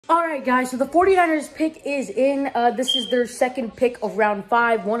All right, guys, so the 49ers pick is in. This is their second pick of round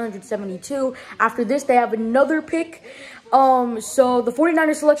 5, 172. After this, they have another pick. So the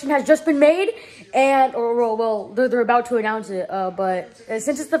 49ers selection has just been made, and, they're about to announce it. But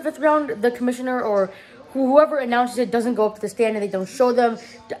since it's the 5th round, the commissioner or whoever announces it doesn't go up to the stand, and they don't show them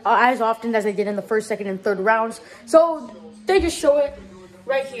as often as they did in the 1st, 2nd, and 3rd rounds. So they just show it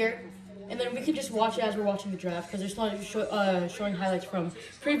right here. And then we can just watch it as we're watching the draft because they're still showing highlights from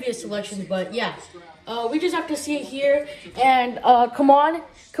previous selections. But yeah, we just have to see it here. And come on.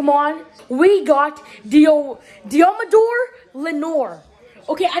 We got Deommodore Lenoir.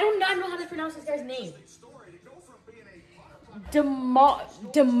 Okay, I don't know how to pronounce this guy's name.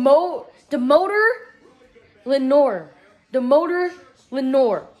 Deommodore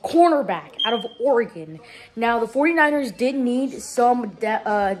Lenoir, cornerback out of Oregon. Now, the 49ers did need some depth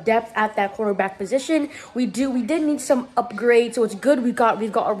at that cornerback position. We did need some upgrades, so it's good. We've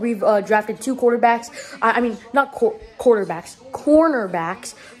drafted 2 quarterbacks.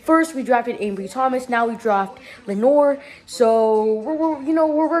 Cornerbacks. First, we drafted Ambry Thomas. Now we draft Lenoir. So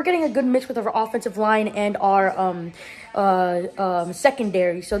we're getting a good mix with our offensive line and our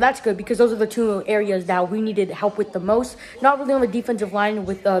secondary. So that's good because those are the 2 areas that we needed help with the most. Not really on the defensive line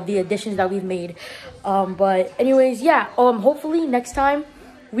with the additions that we've made. But anyways, yeah. Hopefully next time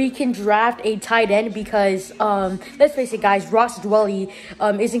we can draft a tight end because let's face it, guys, Ross Dwelly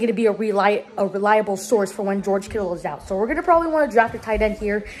isn't going to be a reliable source for when George Kittle is out. So we're going to probably want to draft a tight end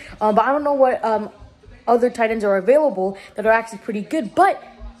here. But I don't know what other tight ends are available that are actually pretty good. But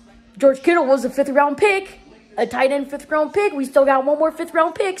George Kittle was a 5th round pick. A tight end 5th round pick. We still got one more 5th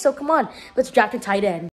round pick. So come on, let's draft a tight end.